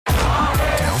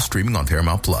streaming on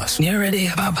Paramount Plus. You ready,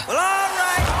 Bob? Well, all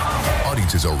right.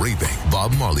 Audiences are raving.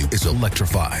 Bob Marley is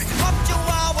electrifying.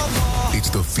 It's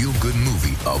the feel-good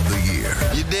movie of the year.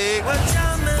 You dig?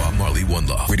 Bob Marley, One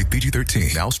Love. Rated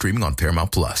PG-13. Now streaming on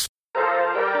Paramount Plus.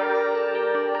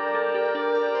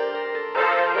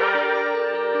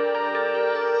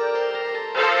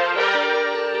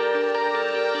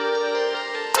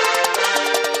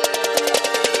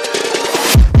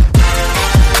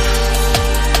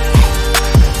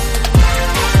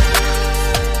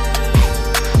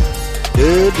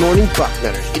 Good morning,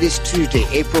 Bucknutters. It is Tuesday,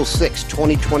 April 6,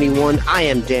 2021. I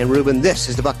am Dan Rubin. This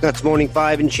is the Bucknuts Morning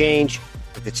 5 and Change.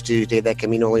 If it's Tuesday, that can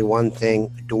mean only one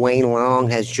thing. Duane Long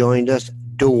has joined us.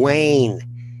 Duane,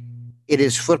 it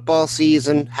is football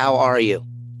season. How are you?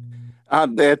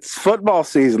 It's football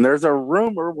season. There's a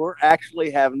rumor we're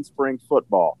actually having spring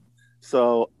football.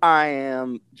 So I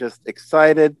am just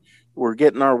excited. We're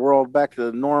getting our world back to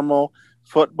the normal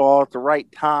football at the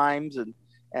right times.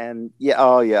 And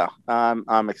yeah,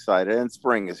 I'm excited. And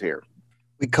spring is here.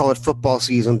 We call it football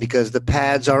season because the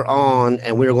pads are on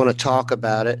and we're going to talk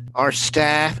about it. Our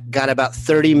staff got about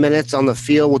 30 minutes on the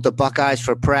field with the Buckeyes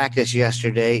for practice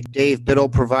yesterday. Dave Biddle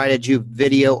provided you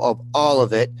video of all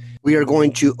of it. We are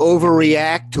going to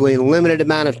overreact to a limited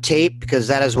amount of tape because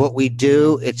that is what we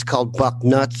do. It's called Buck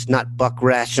Nuts, not Buck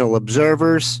Rational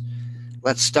Observers.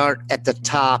 Let's start at the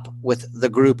top with the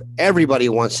group everybody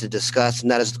wants to discuss, and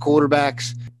that is the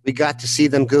quarterbacks. We got to see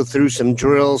them go through some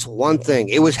drills. One thing,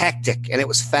 it was hectic and it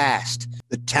was fast.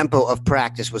 The tempo of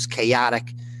practice was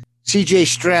chaotic. C.J.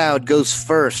 Stroud goes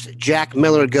first, Jack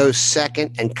Miller goes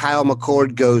second, and Kyle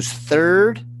McCord goes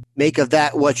third. Make of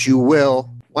that what you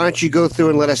will. Why don't you go through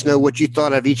and let us know what you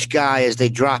thought of each guy as they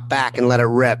drop back and let it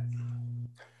rip?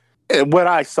 And what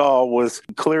I saw was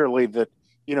clearly that,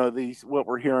 what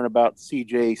we're hearing about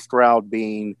C.J. Stroud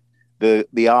being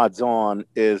the odds on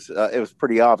is it was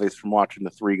pretty obvious from watching the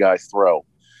three guys throw.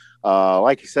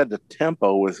 Like you said, the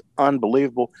tempo was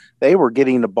unbelievable. They were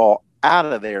getting the ball out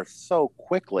of there so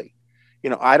quickly.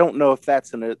 I don't know if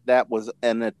that was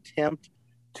an attempt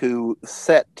to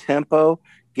set tempo,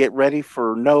 get ready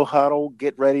for no huddle,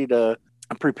 get ready to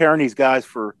preparing these guys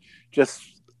for just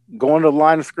going to the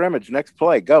line of scrimmage, next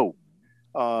play, go.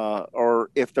 Or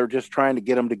if they're just trying to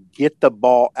get them to get the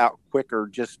ball out quicker,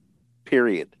 just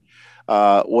period.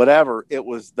 Whatever it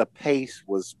was, the pace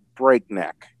was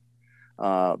breakneck.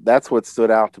 That's what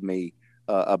stood out to me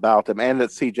about them, and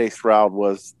that C.J. Stroud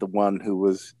was the one who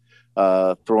was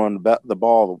throwing the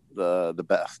ball the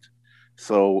best.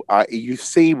 So you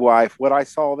see why what I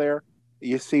saw there.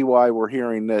 You see why we're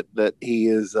hearing that he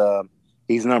is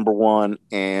he's number one,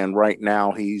 and right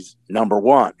now he's number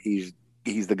one. He's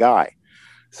the guy.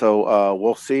 So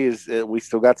we'll see. We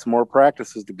still got some more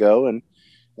practices to go, and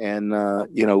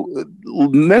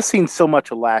missing so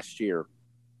much of last year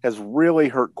has really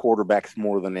hurt quarterbacks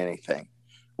more than anything.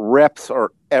 Reps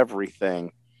are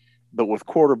everything, but with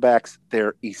quarterbacks,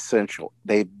 they're essential.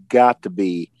 They've got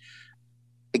to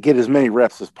get as many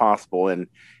reps as possible, and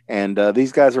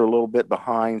these guys are a little bit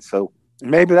behind, so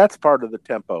maybe that's part of the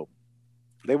tempo.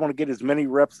 They want to get as many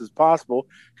reps as possible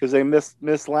because they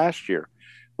missed last year.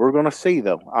 We're going to see,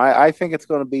 though. I think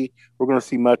we're going to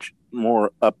see much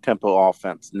more up-tempo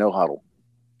offense, no huddle.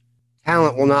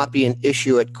 Talent will not be an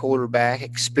issue at quarterback.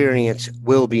 Experience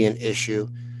will be an issue.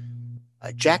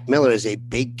 Jack Miller is a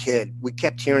big kid. We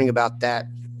kept hearing about that.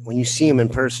 When you see him in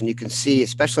person, you can see,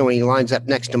 especially when he lines up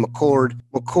next to McCord.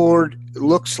 McCord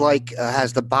looks like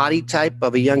has the body type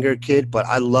of a younger kid, but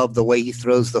I love the way he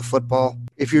throws the football.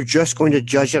 If you're just going to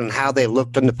judge it on how they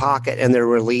looked in the pocket and their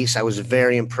release, I was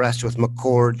very impressed with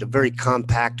McCord, a very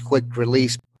compact, quick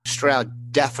release. Stroud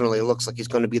definitely looks like he's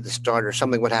going to be the starter.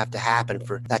 Something would have to happen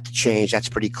for that to change. That's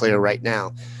pretty clear right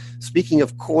now. Speaking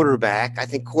of quarterback, I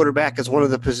think quarterback is one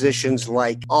of the positions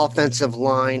like offensive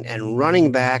line and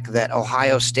running back that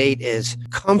Ohio State is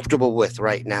comfortable with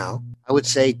right now. I would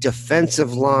say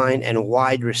defensive line and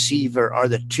wide receiver are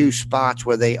the two spots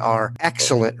where they are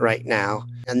excellent right now.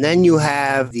 And then you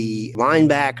have the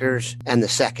linebackers and the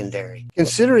secondary.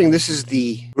 Considering this is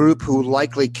the group who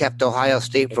likely kept Ohio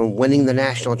State from winning the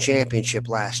national championship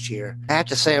last year, I have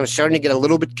to say I'm starting to get a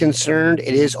little bit concerned.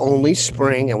 It is only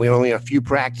spring, and we only have a few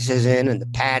practices in, and the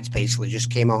pads basically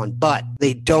just came on. But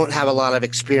they don't have a lot of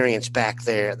experience back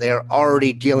there. They're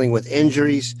already dealing with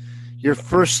injuries. Your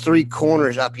first three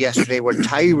corners up yesterday were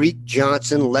Tyreek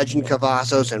Johnson, Legend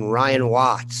Cavazos, and Ryan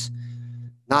Watts.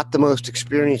 Not the most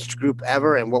experienced group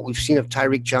ever, and what we've seen of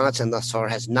Tyreek Johnson thus far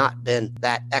has not been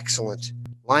that excellent.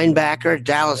 Linebacker,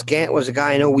 Dallas Gant was a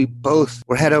guy I know we both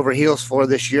were head over heels for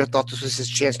this year. Thought this was his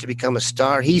chance to become a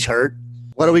star. He's hurt.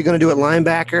 What are we going to do at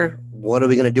linebacker? what are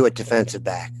we going to do at defensive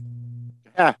back?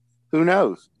 Yeah, who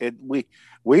knows? We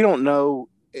don't know.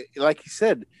 Like you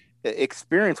said,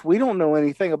 experience. We don't know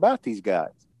anything about these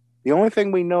guys. The only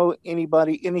thing we know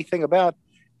anything about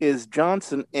is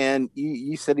Johnson, and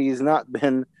you said he has not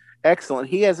been excellent.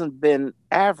 He hasn't been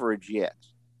average yet.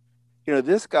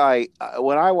 This guy,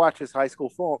 when I watch his high school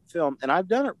film, and I've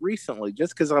done it recently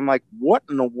just because I'm like, what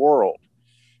in the world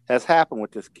has happened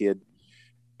with this kid?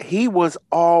 He was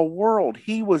all world.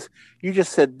 You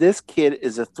just said this kid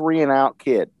is a 3-and-out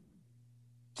kid.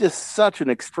 Just such an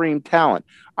extreme talent.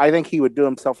 I think he would do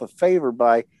himself a favor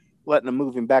by letting him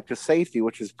move him back to safety,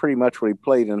 which is pretty much what he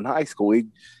played in high school.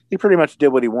 He pretty much did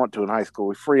what he wanted to in high school.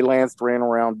 He freelanced, ran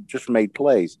around, just made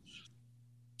plays.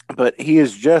 But he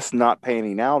is just not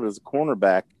panning out as a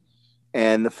cornerback.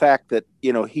 And the fact that,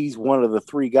 he's one of the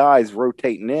 3 guys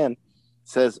rotating in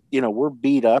says, we're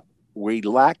beat up. We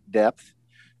lack depth.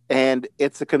 And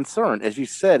it's a concern. As you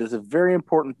said, it's a very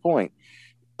important point.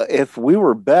 If we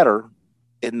were better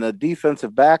in the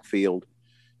defensive backfield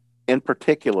in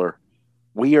particular,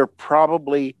 we are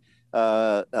probably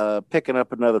picking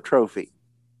up another trophy.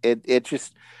 It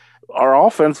just, our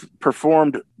offense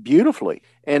performed beautifully.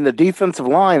 And the defensive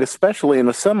line, especially in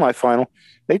the semifinal,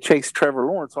 they chased Trevor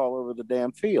Lawrence all over the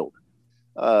damn field.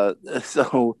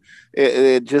 So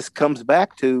it just comes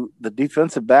back to the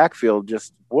defensive backfield.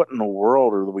 Just what in the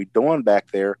world are we doing back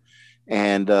there?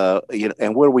 And,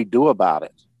 and what do we do about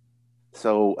it?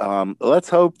 So let's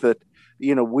hope that,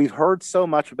 we've heard so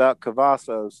much about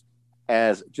Cavazos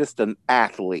as just an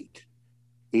athlete.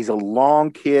 He's a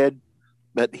long kid,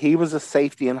 but he was a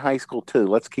safety in high school too.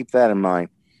 Let's keep that in mind.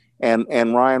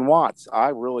 And Ryan Watts, I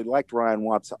really liked Ryan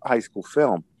Watts' high school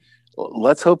film.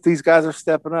 Let's hope these guys are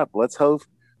stepping up. Let's hope,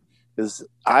 because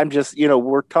I'm just,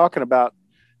 we're talking about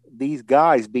these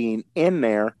guys being in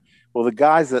there. Well, the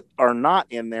guys that are not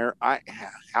in there,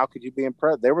 how could you be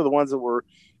impressed? They were the ones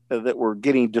that were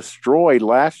getting destroyed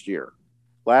last year.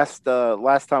 Last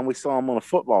time we saw them on a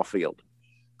football field.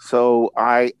 So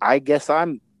I guess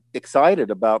I'm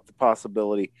excited about the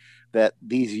possibility that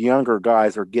these younger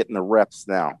guys are getting the reps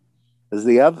now, because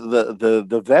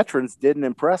the veterans didn't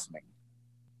impress me.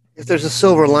 If there's a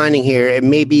silver lining here, it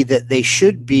may be that they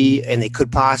should be, and they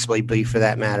could possibly be for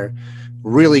that matter,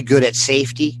 really good at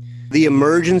safety. The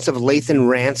emergence of Lathan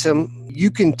Ransom,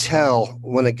 you can tell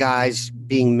when a guy's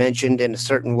being mentioned in a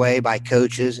certain way by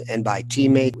coaches and by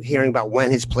teammates, hearing about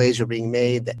when his plays are being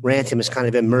made, that Ransom is kind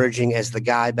of emerging as the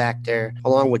guy back there,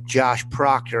 along with Josh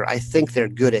Proctor. I think they're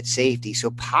good at safety.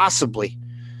 So possibly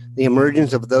the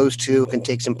emergence of those two can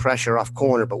take some pressure off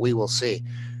corner, but we will see.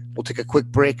 We'll take a quick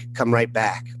break, come right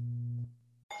back.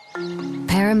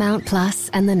 Paramount Plus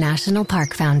and the National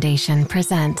Park Foundation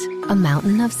present A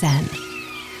Mountain of Zen.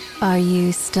 Are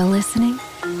you still listening?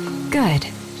 Good.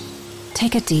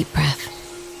 Take a deep breath.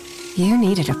 You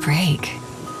needed a break.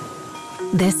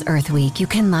 This Earth Week, you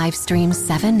can live stream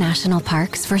 7 national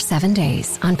parks for 7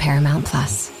 days on Paramount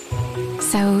Plus.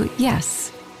 So,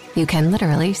 yes, you can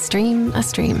literally stream a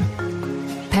stream.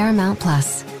 Paramount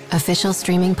Plus, official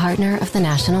streaming partner of the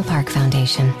National Park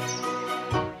Foundation.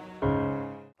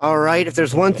 All right, if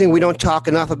there's one thing we don't talk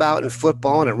enough about in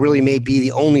football, and it really may be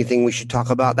the only thing we should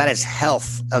talk about, that is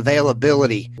health,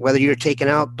 availability. Whether you're taken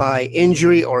out by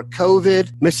injury or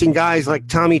COVID, missing guys like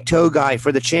Tommy Togai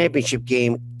for the championship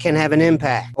game can have an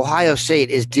impact. Ohio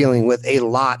State is dealing with a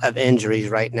lot of injuries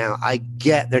right now. I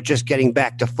get they're just getting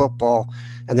back to football,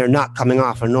 and they're not coming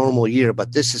off a normal year,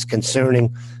 but this is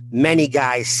concerning. Many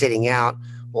guys sitting out.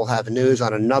 We'll have news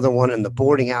on another one in the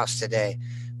boarding house today.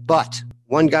 But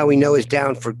one guy we know is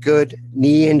down for good,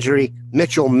 knee injury,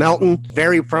 Mitchell Melton,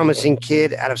 very promising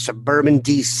kid out of suburban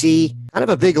D.C. Kind of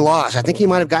a big loss. I think he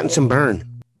might have gotten some burn.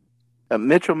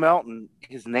 Mitchell Melton,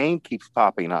 his name keeps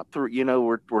popping up.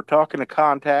 We're talking to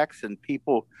contacts, and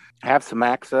people have some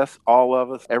access, all of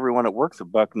us, everyone that works at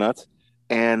Bucknuts.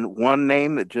 And one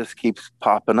name that just keeps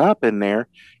popping up in there,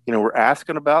 we're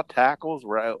asking about tackles.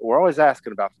 We're always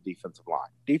asking about the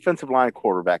defensive line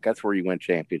quarterback. That's where you win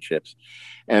championships.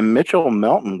 And Mitchell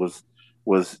Melton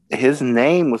was his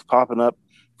name was popping up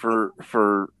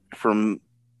from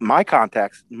my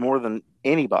contacts more than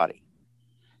anybody.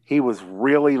 He was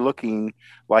really looking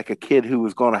like a kid who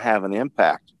was going to have an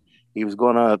impact. He was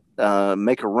going to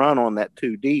make a run on that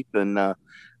 2 deep and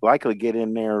likely get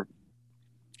in there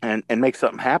and make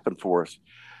something happen for us.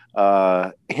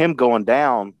 Him going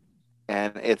down,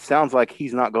 and it sounds like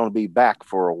he's not going to be back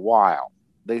for a while.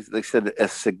 They said a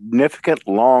significant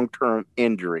long-term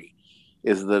injury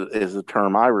is the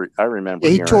term I remember.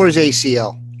 Yeah, he tore his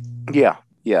ACL.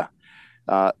 Yeah.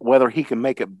 Whether he can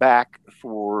make it back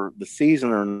for the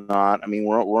season or not, I mean,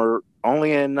 we're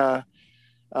only in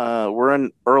We're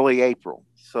in early April,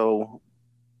 so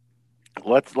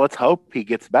let's hope he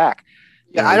gets back.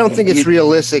 Yeah, I don't think it's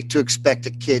realistic to expect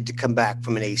a kid to come back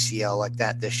from an ACL like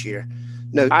that this year.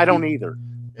 No, I don't either.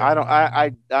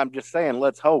 I'm just saying,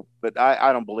 let's hope, but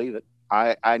I don't believe it.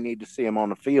 I need to see him on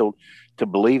the field to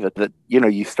believe it. That,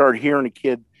 you start hearing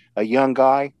a young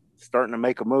guy starting to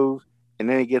make a move, and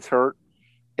then he gets hurt.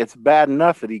 It's bad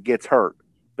enough that he gets hurt,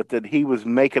 but that he was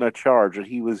making a charge, that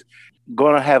he was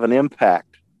going to have an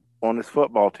impact on his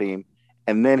football team,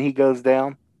 and then he goes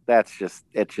down. It's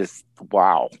just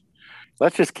wow.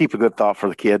 Let's just keep a good thought for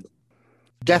the kid.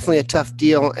 Definitely a tough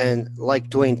deal, and like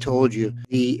Duane told you,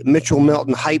 the Mitchell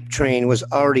Melton hype train was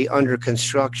already under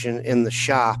construction in the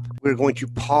shop. We're going to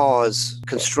pause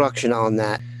construction on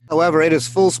that. However, it is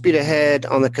full speed ahead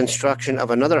on the construction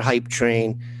of another hype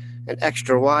train, an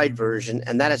extra wide version,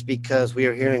 and that is because we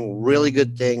are hearing really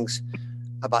good things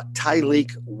about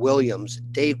Tyleik Williams.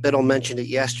 Dave Biddle mentioned it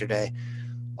yesterday.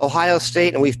 Ohio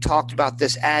State, and we've talked about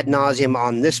this ad nauseum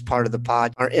on this part of the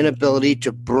pod, our inability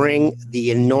to bring the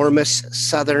enormous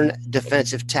Southern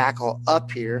defensive tackle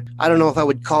up here. I don't know if I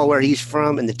would call where he's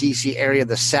from in the D.C. area,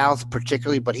 the South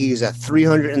particularly, but he's a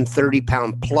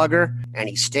 330-pound plugger, and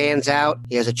he stands out.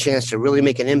 He has a chance to really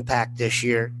make an impact this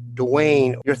year.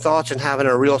 Duane, your thoughts on having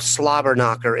a real slobber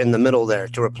knocker in the middle there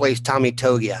to replace Tommy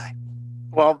Togiai?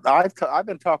 Well, I've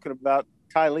been talking about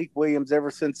Tyleik Williams ever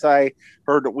since I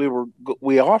heard that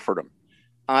we offered him.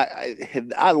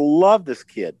 I love this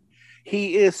kid.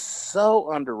 He is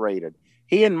so underrated.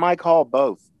 He and Mike Hall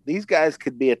both. These guys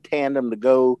could be a tandem to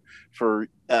go for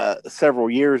several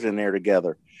years in there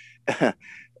together.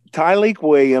 Tyleik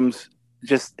Williams,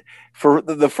 just for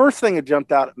the first thing that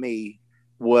jumped out at me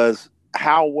was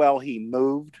how well he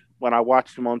moved when I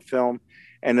watched him on film,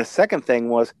 and the second thing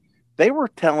was they were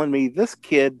telling me this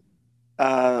kid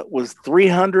was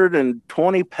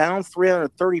 320 pounds,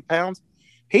 330 pounds.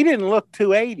 He didn't look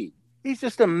 280. He's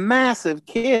just a massive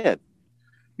kid.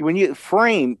 When you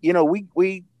frame,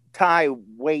 we tie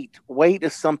weight. Weight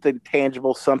is something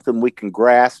tangible, something we can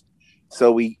grasp.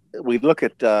 So we look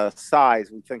at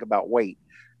size, we think about weight.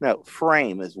 No,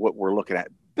 frame is what we're looking at.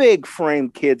 Big frame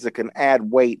kids that can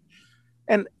add weight.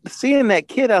 And seeing that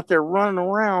kid out there running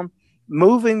around,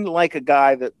 moving like a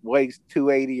guy that weighs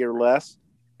 280 or less,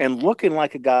 and looking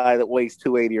like a guy that weighs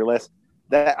 280 or less,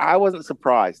 that I wasn't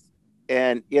surprised.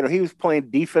 And, he was playing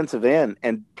defensive end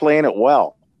and playing it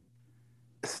well.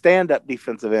 Stand-up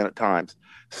defensive end at times.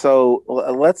 So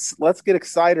let's get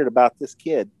excited about this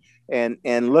kid and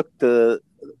look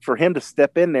for him to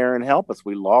step in there and help us.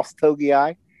 We lost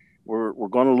Togiai. We're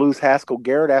going to lose Haskell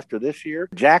Garrett after this year.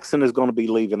 Jackson is going to be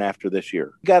leaving after this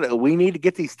year. We need to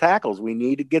get these tackles. We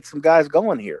need to get some guys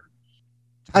going here.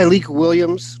 Tyleik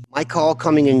Williams, my call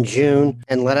coming in June.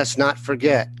 And let us not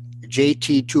forget,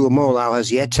 JT Tuimoloau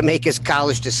has yet to make his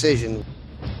college decision.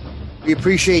 We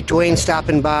appreciate Duane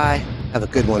stopping by. Have a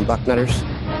good one, Bucknutters.